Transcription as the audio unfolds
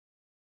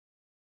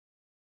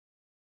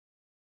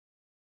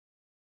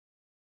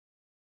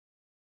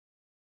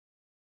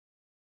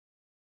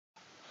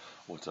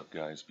What's up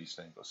guys,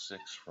 Beast6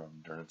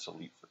 from Doenitz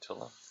Elite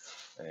Flotilla,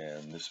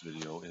 and this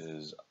video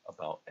is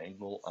about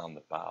angle on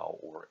the bow,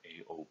 or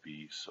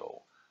AOB.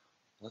 So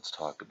let's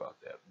talk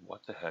about that.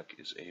 What the heck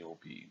is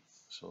AOB?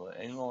 So the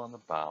angle on the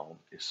bow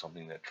is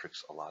something that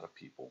tricks a lot of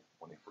people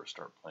when they first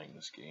start playing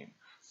this game.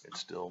 It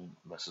still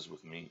messes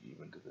with me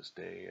even to this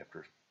day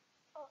after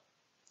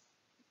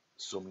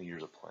so many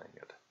years of playing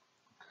it.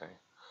 Okay,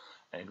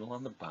 angle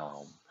on the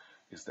bow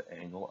is the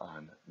angle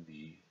on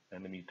the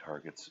enemy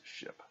target's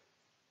ship.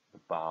 The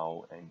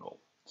bow angle.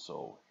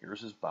 So here's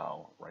his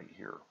bow right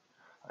here.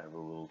 I have a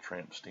little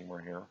tramp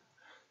steamer here.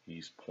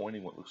 He's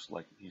pointing what looks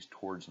like he's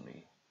towards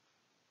me,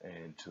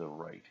 and to the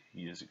right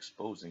he is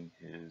exposing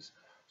his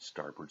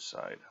starboard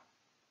side.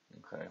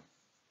 Okay.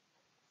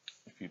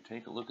 If you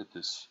take a look at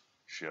this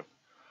ship,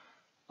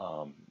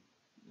 and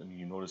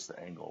you notice the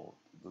angle,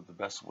 the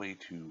best way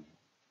to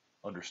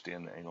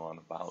understand the angle on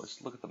the bow is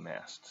to look at the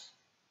masts,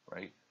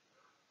 right?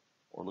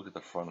 Or look at the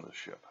front of the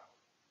ship.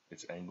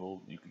 It's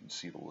angled, you can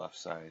see the left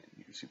side,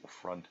 you can see the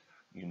front.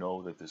 You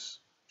know that this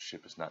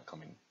ship is not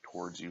coming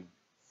towards you,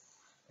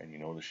 and you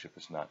know the ship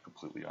is not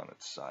completely on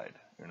its side.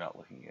 You're not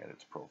looking at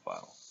its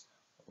profile.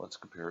 Let's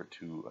compare it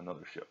to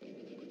another ship.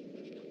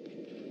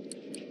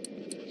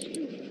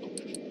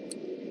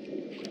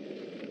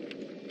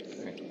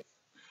 Okay.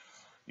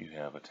 You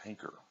have a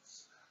tanker.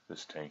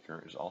 This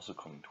tanker is also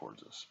coming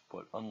towards us,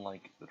 but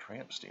unlike the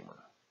tramp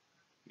steamer,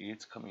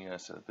 it's coming at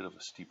us at a bit of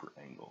a steeper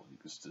angle. You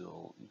can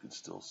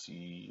still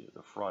see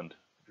the front,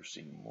 but you're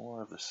seeing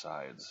more of the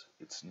sides.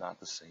 It's not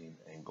the same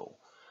angle.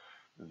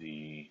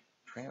 The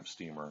tramp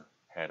steamer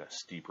had a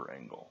steeper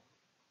angle.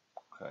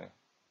 Okay,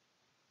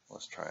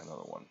 let's try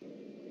another one.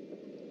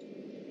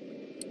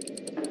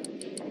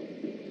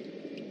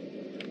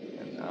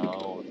 And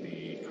now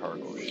the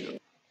cargo ship.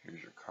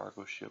 Here's your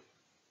cargo ship.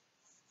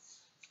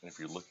 And if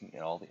you're looking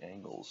at all the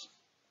angles,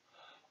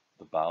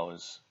 the bow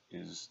is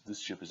this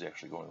ship is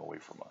actually going away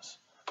from us.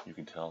 You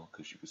can tell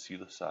because you can see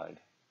the side,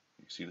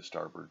 you can see the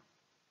starboard,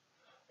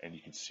 and you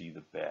can see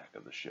the back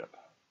of the ship.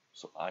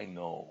 So I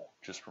know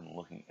just from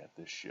looking at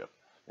this ship,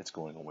 it's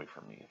going away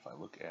from me. If I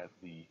look at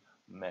the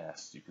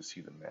masts, you can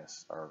see the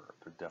masts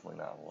they're definitely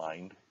not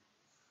aligned.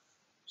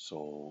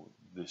 So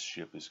this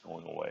ship is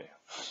going away.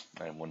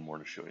 I have one more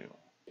to show you.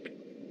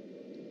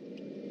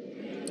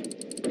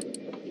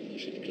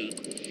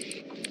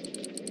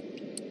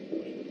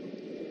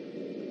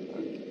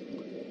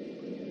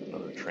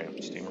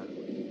 Tramp steamer,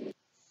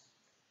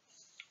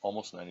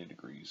 almost 90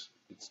 degrees.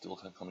 It's still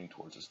coming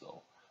towards us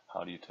though.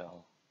 How do you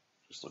tell?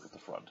 Just look at the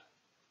front.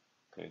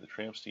 Okay, the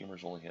tramp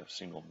steamers only have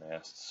single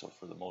masts, so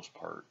for the most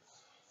part,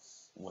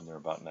 when they're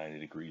about 90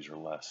 degrees or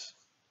less,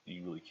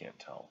 you really can't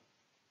tell.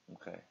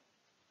 Okay,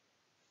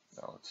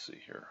 now let's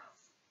see here.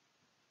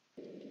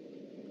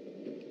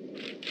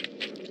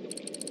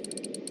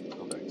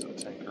 Go back to the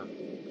tanker.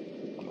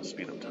 I'm gonna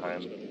speed up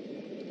time.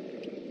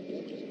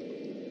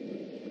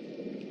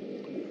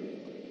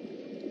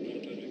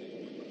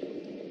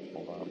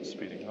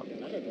 Speeding up.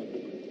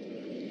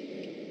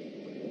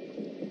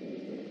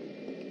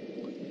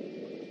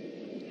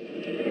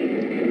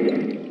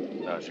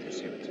 Now as you can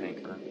see the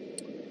tanker.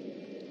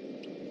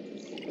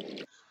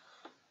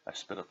 I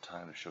sped up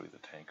time to show you the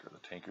tanker. The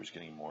tanker is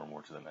getting more and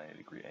more to the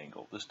 90-degree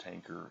angle. This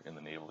tanker in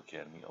the Naval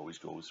Academy always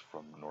goes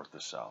from north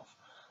to south,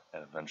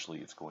 and eventually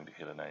it's going to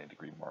hit a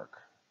 90-degree mark.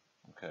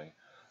 Okay,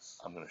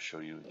 I'm going to show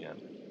you again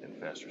in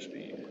faster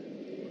speed.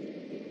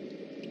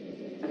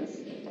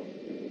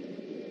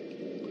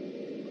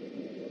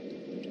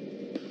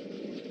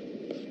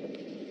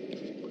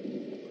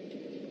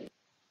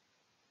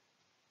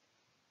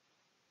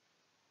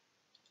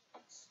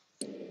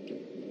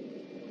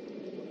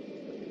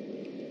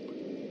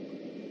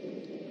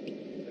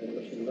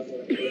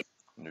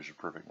 And there's your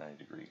perfect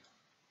 90-degree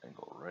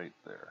angle right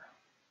there.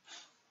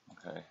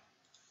 Okay,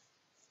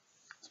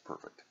 it's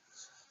perfect.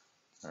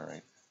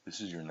 Alright,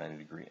 this is your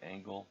 90-degree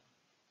angle.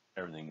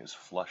 Everything is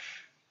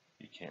flush.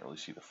 You can't really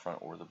see the front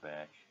or the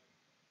back.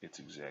 It's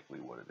exactly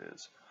what it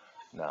is.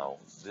 Now,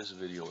 this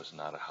video is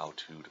not a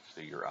how-to to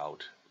figure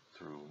out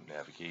through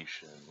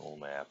navigation, or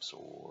maps,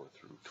 or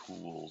through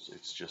tools.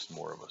 It's just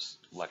more of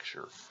a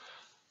lecture.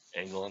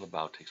 Angle on the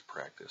bow takes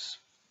practice.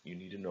 You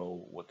need to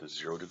know what the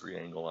 0-degree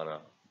angle on a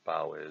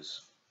bow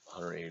is,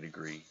 180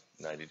 degree,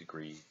 90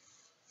 degree,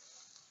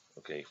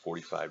 okay,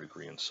 45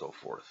 degree, and so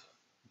forth.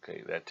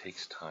 Okay, that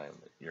takes time.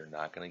 You're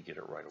not going to get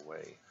it right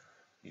away.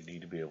 You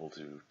need to be able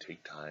to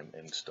take time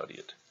and study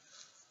it.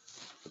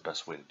 The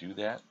best way to do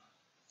that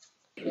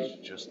is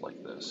just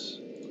like this.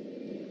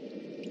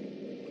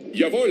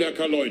 Jawohl, Herr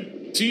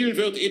Kaloin. Ziel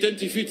wird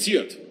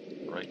identifiziert.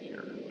 Right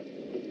here.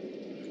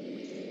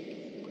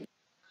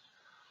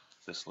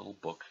 This little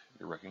book,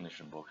 your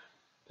recognition book,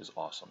 is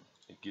awesome.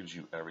 It gives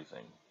you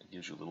everything. It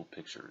gives you little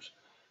pictures.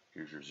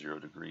 Here's your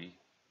 0-degree,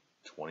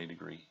 20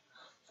 degree,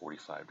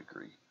 45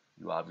 degree.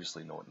 You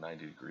obviously know what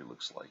 90 degree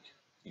looks like.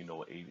 You know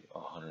what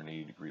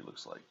 180 degree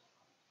looks like.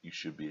 You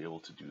should be able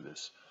to do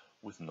this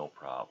with no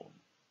problem.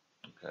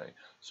 Okay,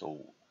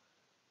 so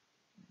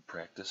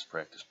practice,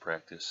 practice,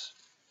 practice.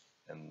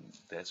 And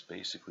that's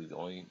basically the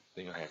only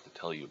thing I have to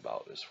tell you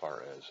about as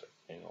far as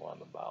angle on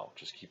the bow.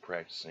 Just keep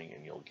practicing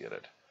and you'll get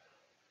it.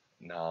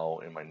 Now,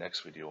 in my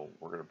next video,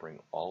 we're going to bring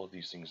all of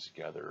these things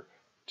together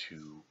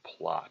to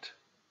plot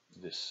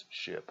this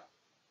ship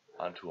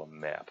onto a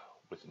map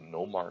with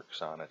no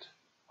marks on it,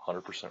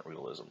 100%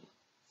 realism.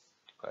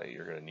 Okay,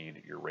 you're going to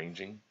need your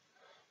ranging,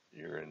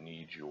 you're going to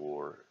need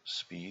your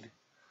speed,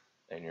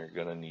 and you're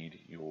going to need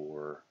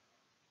your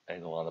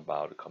angle on the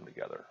bow to come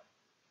together.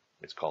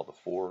 It's called the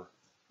 4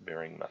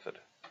 bearing method.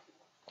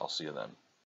 I'll see you then.